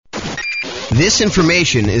This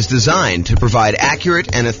information is designed to provide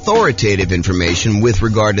accurate and authoritative information with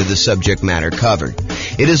regard to the subject matter covered.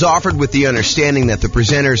 It is offered with the understanding that the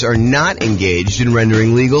presenters are not engaged in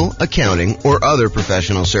rendering legal, accounting, or other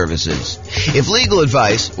professional services. If legal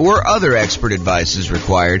advice or other expert advice is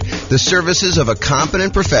required, the services of a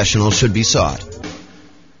competent professional should be sought.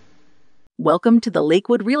 Welcome to the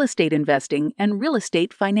Lakewood Real Estate Investing and Real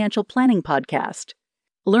Estate Financial Planning Podcast.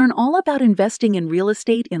 Learn all about investing in real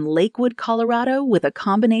estate in Lakewood, Colorado with a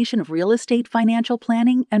combination of real estate financial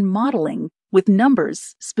planning and modeling with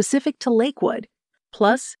numbers specific to Lakewood,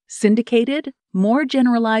 plus syndicated, more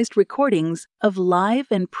generalized recordings of live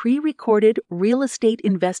and pre-recorded real estate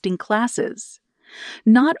investing classes.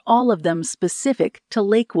 Not all of them specific to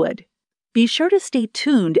Lakewood. Be sure to stay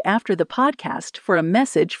tuned after the podcast for a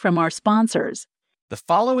message from our sponsors. The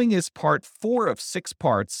following is part 4 of 6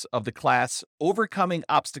 parts of the class, Overcoming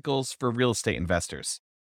Obstacles for Real Estate Investors.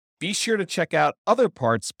 Be sure to check out other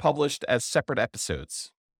parts published as separate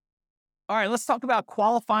episodes. All right, let's talk about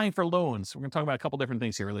qualifying for loans. We're going to talk about a couple different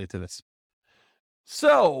things here related to this.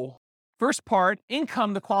 So, first part,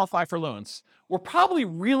 income to qualify for loans. We're probably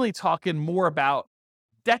really talking more about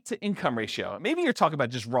debt to income ratio. Maybe you're talking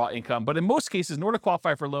about just raw income, but in most cases, in order to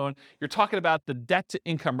qualify for a loan, you're talking about the debt to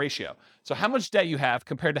income ratio. So how much debt you have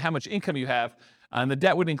compared to how much income you have, and the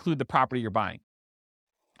debt would include the property you're buying.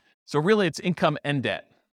 So really it's income and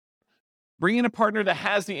debt. Bring in a partner that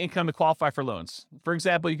has the income to qualify for loans. For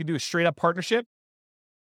example, you could do a straight up partnership,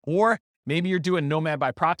 or maybe you're doing nomad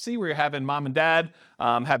by proxy where you're having mom and dad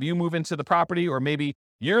have you move into the property, or maybe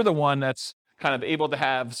you're the one that's kind of able to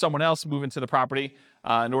have someone else move into the property.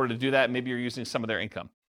 In order to do that, maybe you're using some of their income.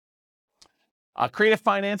 Creative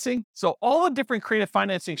financing. So all the different creative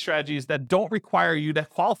financing strategies that don't require you to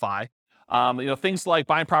qualify, things like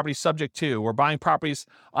buying properties subject to, or buying properties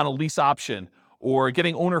on a lease option, or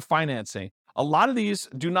getting owner financing. A lot of these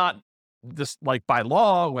do not, just like by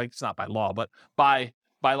law, like it's not by law, but by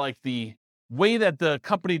like the way that the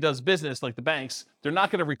company does business, like the banks, they're not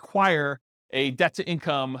going to require a debt to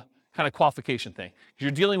income kind of qualification thing.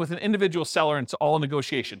 You're dealing with an individual seller and it's all a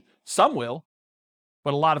negotiation. Some will,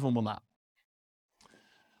 but a lot of them will not.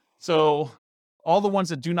 So all the ones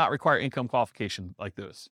that do not require income qualification like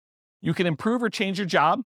those. You can improve or change your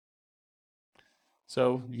job.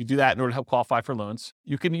 So you can do that in order to help qualify for loans.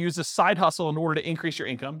 You can use a side hustle in order to increase your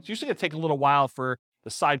income. It's usually going to take a little while for the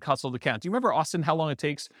side hustle to count. Do you remember, Austin, how long it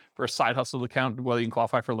takes for a side hustle to count whether you can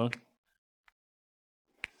qualify for a loan?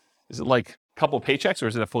 Is it like a couple of paychecks, or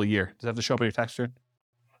is it a full year? Does it have to show up on your tax return?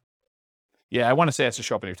 Yeah, I want to say it has to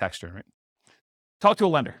show up on your tax return, right? Talk to a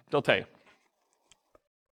lender. They'll tell you.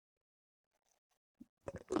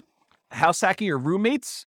 House hacking your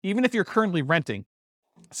roommates, even if you're currently renting.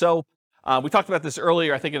 So we talked about this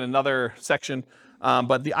earlier, I think in another section,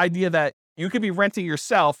 but the idea that you could be renting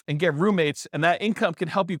yourself and get roommates, and that income can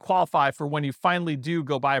help you qualify for when you finally do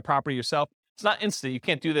go buy a property yourself. It's not instant. You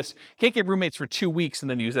can't do this. You can't get roommates for 2 weeks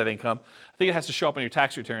and then use that income. I think it has to show up on your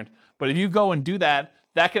tax return. But if you go and do that,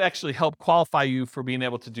 that could actually help qualify you for being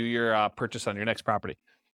able to do your purchase on your next property.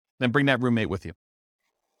 Then bring that roommate with you.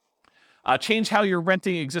 Change how you're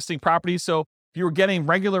renting existing properties. So if you were getting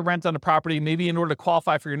regular rent on a property, maybe in order to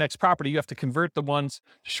qualify for your next property, you have to convert the ones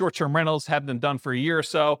to short-term rentals, have them done for a year or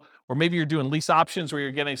so, or maybe you're doing lease options where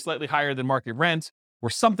you're getting slightly higher than market rent, or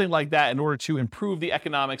something like that in order to improve the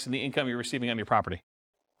economics and the income you're receiving on your property.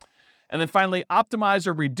 And then finally, optimize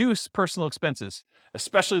or reduce personal expenses,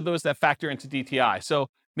 especially those that factor into DTI. So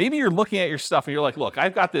maybe you're looking at your stuff and you're like, look,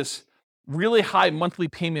 I've got this really high monthly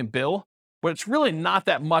payment bill, but it's really not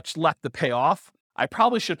that much left to pay off. I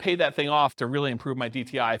probably should pay that thing off to really improve my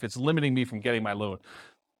DTI if it's limiting me from getting my loan.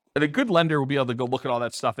 And a good lender will be able to go look at all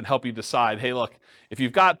that stuff and help you decide, hey, look, if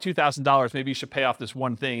you've got $2,000, maybe you should pay off this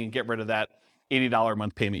one thing and get rid of that $80 a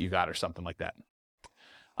month payment you got or something like that.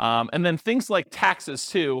 And then things like taxes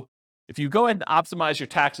too. If you go ahead and optimize your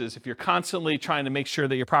taxes, if you're constantly trying to make sure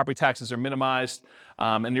that your property taxes are minimized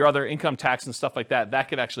and your other income tax and stuff like that, that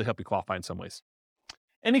could actually help you qualify in some ways.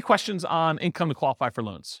 Any questions on income to qualify for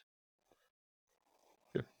loans?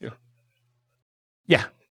 Yeah.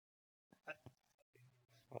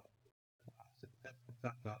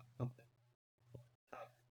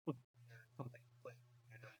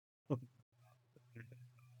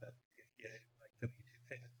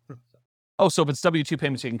 Oh, so if it's W-2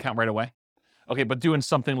 payments, you can count right away? Okay, but doing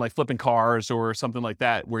something like flipping cars or something like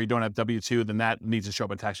that where you don't have W-2, then that needs to show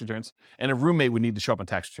up on tax returns. And a roommate would need to show up on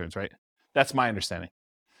tax returns, right? That's my understanding.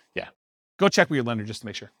 Yeah. Go check with your lender just to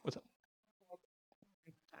make sure. What's up?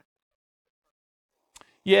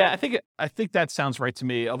 Yeah, I think that sounds right to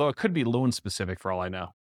me, although it could be loan specific for all I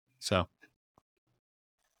know. So.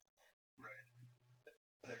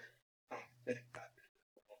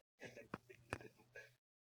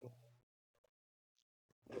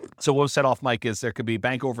 So what was set off, Mike, is there could be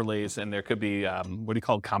bank overlays and there could be,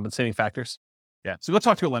 compensating factors. Yeah. So go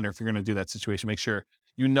talk to a lender if you're going to do that situation. Make sure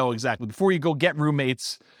you know exactly before you go get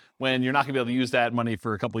roommates when you're not going to be able to use that money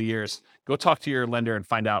for a couple of years. Go talk to your lender and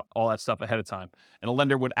find out all that stuff ahead of time. And a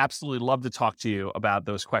lender would absolutely love to talk to you about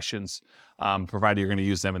those questions, provided you're going to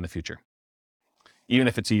use them in the future, even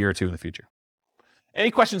if it's a year or two in the future.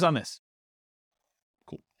 Any questions on this?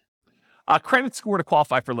 Cool. Credit score to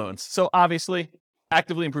qualify for loans. So obviously,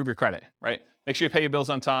 actively improve your credit, right? Make sure you pay your bills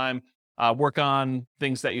on time. Work on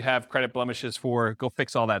things that you have credit blemishes for. Go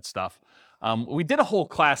fix all that stuff. We did a whole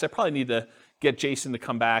class. I probably need to get Jason to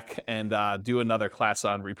come back and do another class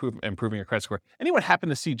on improving your credit score. Anyone happen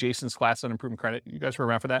to see Jason's class on improving credit? You guys were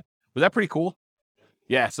around for that? Was that pretty cool?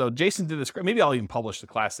 Yeah, so Jason did this. Maybe I'll even publish the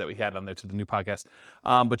class that we had on there to the new podcast.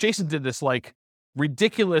 But Jason did this like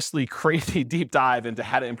ridiculously crazy deep dive into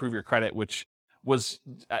how to improve your credit, which was,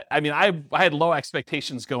 I had low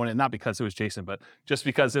expectations going in, not because it was Jason, but just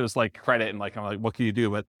because it was like credit and like, I'm like, what can you do?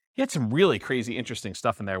 But he had some really crazy, interesting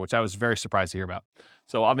stuff in there, which I was very surprised to hear about.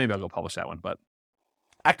 So maybe I'll go publish that one. But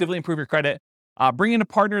actively improve your credit. Bring in a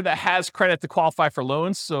partner that has credit to qualify for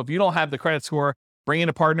loans. So if you don't have the credit score, bring in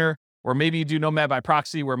a partner, or maybe you do Nomad by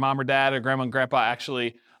proxy, where mom or dad or grandma and grandpa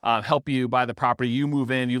actually help you buy the property. You move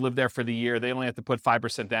in, you live there for the year. They only have to put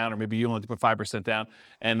 5% down, or maybe you only have to put 5% down,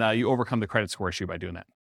 and you overcome the credit score issue by doing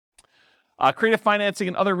that. Creative financing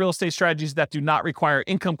and other real estate strategies that do not require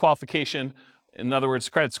income qualification. In other words,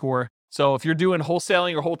 credit score. So if you're doing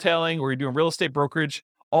wholesaling or wholetailing, or you're doing real estate brokerage,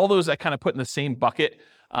 all those that kind of put in the same bucket,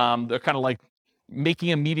 they're kind of like making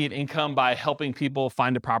immediate income by helping people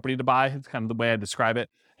find a property to buy. It's kind of the way I describe it.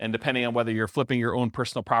 And depending on whether you're flipping your own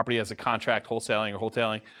personal property as a contract, wholesaling or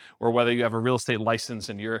wholetailing, or whether you have a real estate license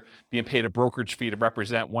and you're being paid a brokerage fee to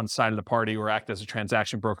represent one side of the party or act as a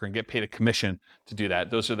transaction broker and get paid a commission to do that.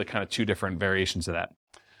 Those are the kind of two different variations of that.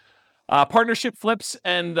 Partnership flips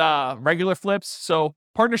and regular flips. So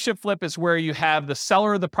partnership flip is where you have the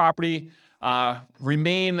seller of the property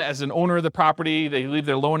remain as an owner of the property. They leave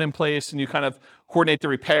their loan in place and you kind of coordinate the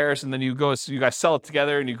repairs, and then you guys sell it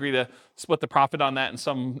together and you agree to split the profit on that in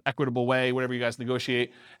some equitable way, whatever you guys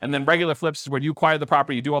negotiate. And then regular flips is where you acquire the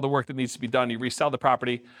property, you do all the work that needs to be done, you resell the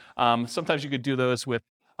property. Sometimes you could do those with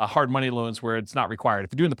hard money loans where it's not required.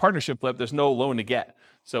 If you're doing the partnership flip, there's no loan to get.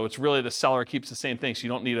 So it's really the seller keeps the same thing, so you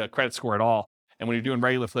don't need a credit score at all. And when you're doing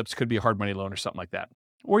regular flips, it could be a hard money loan or something like that.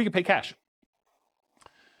 Or you can pay cash.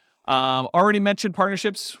 Already mentioned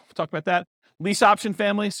partnerships. We'll talk about that. Lease option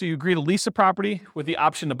family. So you agree to lease a property with the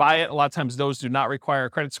option to buy it. A lot of times those do not require a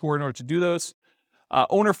credit score in order to do those.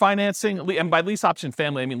 Owner financing. And by lease option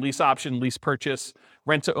family, I mean lease option, lease purchase,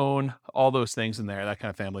 rent to own, all those things in there, that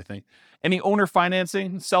kind of family thing. Any owner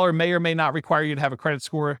financing, seller may or may not require you to have a credit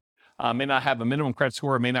score, may not have a minimum credit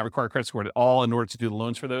score, may not require a credit score at all in order to do the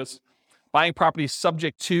loans for those. Buying properties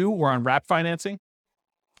subject to or on wrap financing.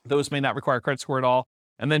 Those may not require a credit score at all.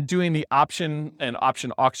 And then doing the option and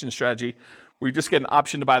option auction strategy, where you just get an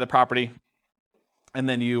option to buy the property, and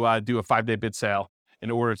then you do a 5-day bid sale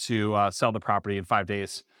in order to sell the property in 5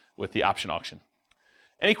 days with the option auction.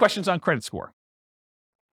 Any questions on credit score?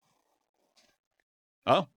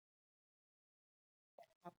 Oh.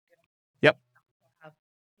 Yep.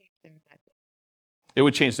 It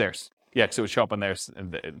would change theirs. Yeah, because it would show up on theirs.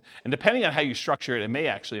 And depending on how you structure it, it may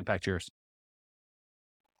actually impact yours.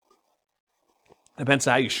 Depends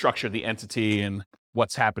on how you structure the entity and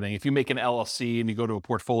what's happening. If you make an LLC and you go to a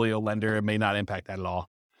portfolio lender, it may not impact that at all.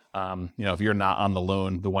 If you're not on the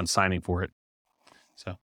loan, the one signing for it.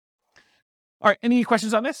 So, all right, any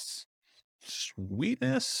questions on this?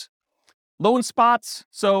 Sweetness. Loan spots.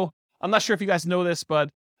 So I'm not sure if you guys know this,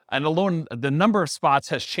 but the number of spots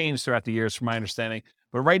has changed throughout the years from my understanding.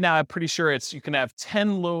 But right now, I'm pretty sure you can have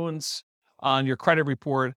 10 loans on your credit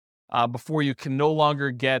report before you can no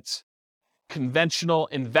longer get conventional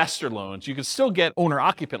investor loans. You can still get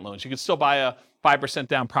owner-occupant loans. You can still buy a 5%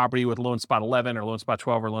 down property with loan spot 11 or loan spot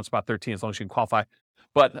 12 or loan spot 13 as long as you can qualify.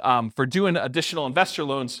 But for doing additional investor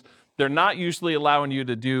loans, they're not usually allowing you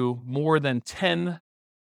to do more than 10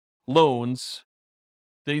 loans.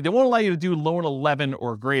 They won't allow you to do loan 11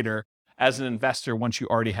 or greater as an investor once you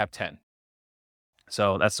already have 10.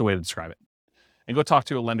 So that's the way to describe it. And go talk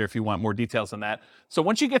to a lender if you want more details on that. So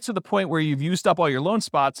once you get to the point where you've used up all your loan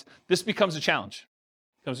spots, this becomes a challenge.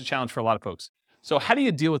 It becomes a challenge for a lot of folks. So how do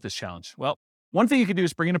you deal with this challenge? Well, one thing you can do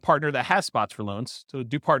is bring in a partner that has spots for loans. So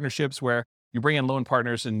do partnerships where you bring in loan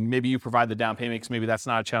partners and maybe you provide the down payment because maybe that's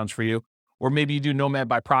not a challenge for you. Or maybe you do Nomad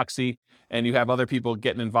by proxy and you have other people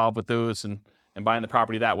getting involved with those and buying the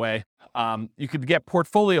property that way. You could get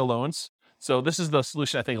portfolio loans. So this is the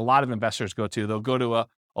solution I think a lot of investors go to. They'll go to a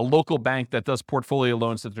a local bank that does portfolio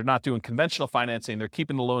loans, that they're not doing conventional financing, they're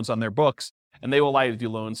keeping the loans on their books, and they will allow you to do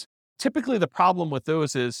loans. Typically, the problem with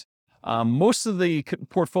those is most of the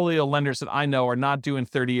portfolio lenders that I know are not doing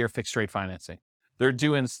 30-year fixed rate financing. They're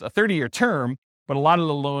doing a 30-year term, but a lot of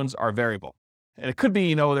the loans are variable. And it could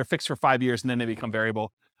be, they're fixed for 5 years and then they become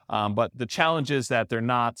variable. But the challenge is that they're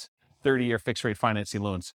not 30-year fixed rate financing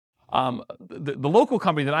loans. The local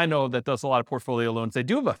company that I know that does a lot of portfolio loans, they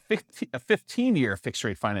do have a 15-year fixed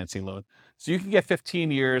rate financing loan. So you can get 15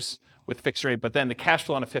 years with fixed rate, but then the cash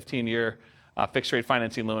flow on a 15-year fixed rate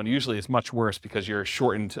financing loan usually is much worse because your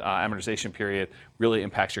shortened amortization period really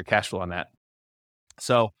impacts your cash flow on that.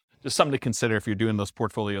 So just something to consider if you're doing those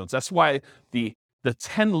portfolio loans. That's why the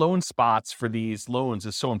 10 loan spots for these loans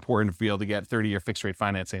is so important to be able to get 30-year fixed rate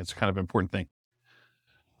financing. It's kind of an important thing.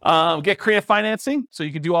 Get creative financing. So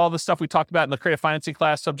you can do all the stuff we talked about in the creative financing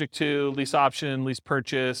class, subject to lease option, lease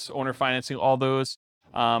purchase, owner financing, all those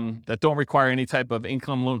that don't require any type of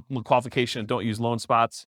income loan qualification and don't use loan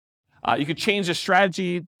spots. You could change the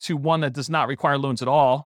strategy to one that does not require loans at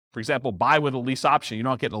all. For example, buy with a lease option. You're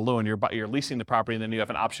not getting a loan. You're leasing the property, and then you have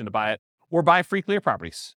an option to buy it. Or buy free clear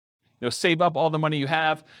properties. Save up all the money you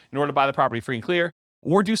have in order to buy the property free and clear.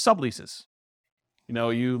 Or do subleases.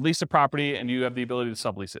 You lease a property, and you have the ability to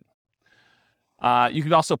sublease it. You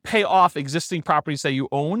can also pay off existing properties that you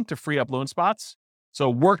own to free up loan spots. So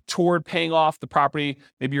work toward paying off the property,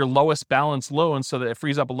 maybe your lowest balance loan, so that it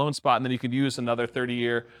frees up a loan spot, and then you could use another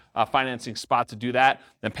 30-year financing spot to do that,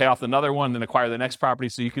 then pay off another one, then acquire the next property.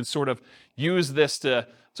 So you can sort of use this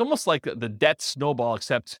it's almost like the debt snowball,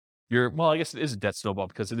 except I guess it is a debt snowball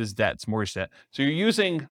because it is debt, it's mortgage debt. So you're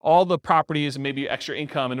using all the properties and maybe extra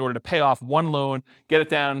income in order to pay off one loan, get it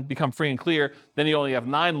down, become free and clear. Then you only have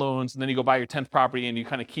 9 loans, and then you go buy your 10th property, and you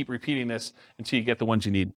kind of keep repeating this until you get the ones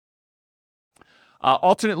you need.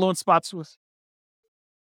 Alternate loan spots with.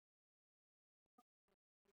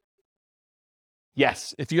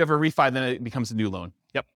 Yes, if you have a refi, then it becomes a new loan.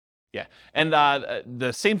 Yep. Yeah. And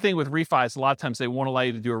the same thing with refis. A lot of times they won't allow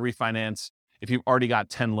you to do a refinance if you've already got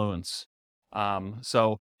 10 loans.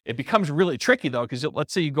 So it becomes really tricky though, because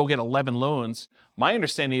let's say you go get 11 loans. My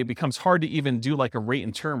understanding, it becomes hard to even do like a rate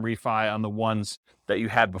and term refi on the ones that you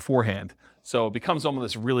had beforehand. So it becomes almost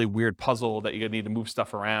this really weird puzzle that you need to move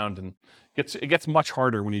stuff around, and it gets much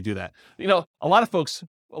harder when you do that. A lot of folks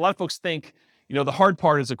think, the hard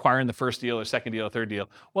part is acquiring the first deal or second deal or third deal.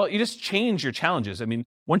 Well, you just change your challenges. I mean,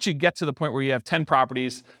 once you get to the point where you have 10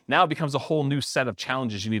 properties, now it becomes a whole new set of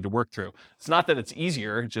challenges you need to work through. It's not that it's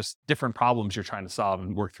easier, just different problems you're trying to solve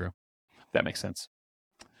and work through. If that makes sense.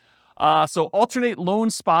 So alternate loan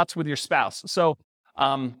spots with your spouse. So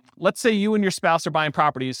let's say you and your spouse are buying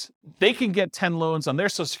properties. They can get 10 loans on their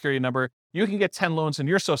Social Security number. You can get 10 loans on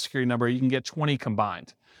your Social Security number. You can get 20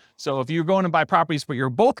 combined. So if you're going to buy properties, but you're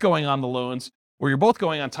both going on the loans, or you're both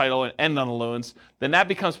going on title and end on the loans, then that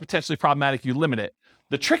becomes potentially problematic. You limit it.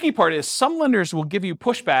 The tricky part is some lenders will give you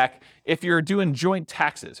pushback if you're doing joint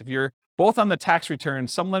taxes. If you're both on the tax return,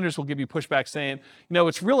 some lenders will give you pushback saying,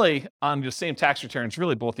 it's really on the same tax return. It's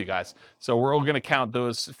really both you guys. So we're all going to count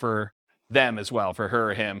those for them as well, for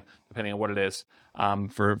her or him, depending on what it is,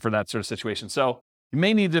 for that sort of situation. So you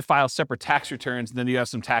may need to file separate tax returns, and then you have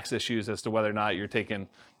some tax issues as to whether or not you're taking,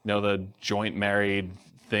 the joint married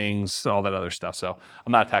things, all that other stuff. So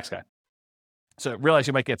I'm not a tax guy. So realize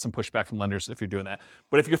you might get some pushback from lenders if you're doing that.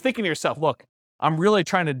 But if you're thinking to yourself, look, I'm really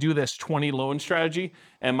trying to do this 20 loan strategy,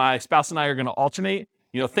 and my spouse and I are going to alternate,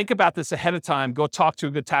 think about this ahead of time. Go talk to a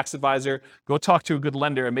good tax advisor, go talk to a good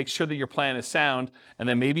lender, and make sure that your plan is sound. And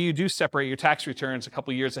then maybe you do separate your tax returns a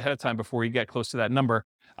couple of years ahead of time before you get close to that number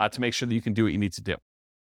to make sure that you can do what you need to do.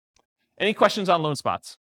 Any questions on loan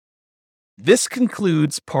spots? This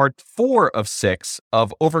concludes part 4 of 6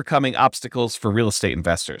 of Overcoming Obstacles for Real Estate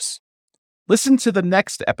Investors. Listen to the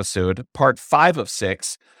next episode, part 5 of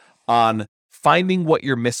 6, on finding what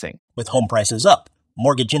you're missing. With home prices up,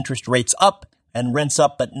 mortgage interest rates up, and rents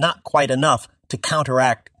up, but not quite enough to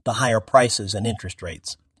counteract the higher prices and interest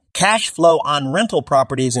rates. Cash flow on rental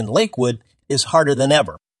properties in Lakewood is harder than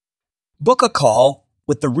ever. Book a call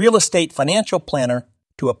with the Real Estate Financial Planner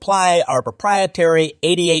to apply our proprietary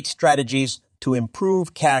 88 strategies to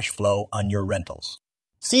improve cash flow on your rentals.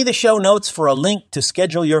 See the show notes for a link to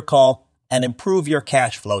schedule your call and improve your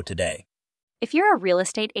cash flow today. If you're a real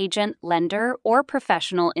estate agent, lender, or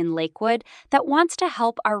professional in Lakewood that wants to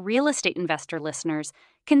help our real estate investor listeners,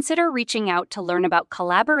 consider reaching out to learn about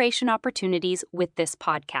collaboration opportunities with this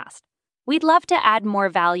podcast. We'd love to add more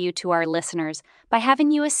value to our listeners by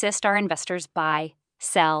having you assist our investors buy,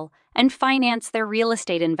 sell, and finance their real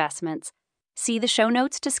estate investments. See the show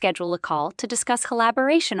notes to schedule a call to discuss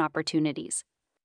collaboration opportunities.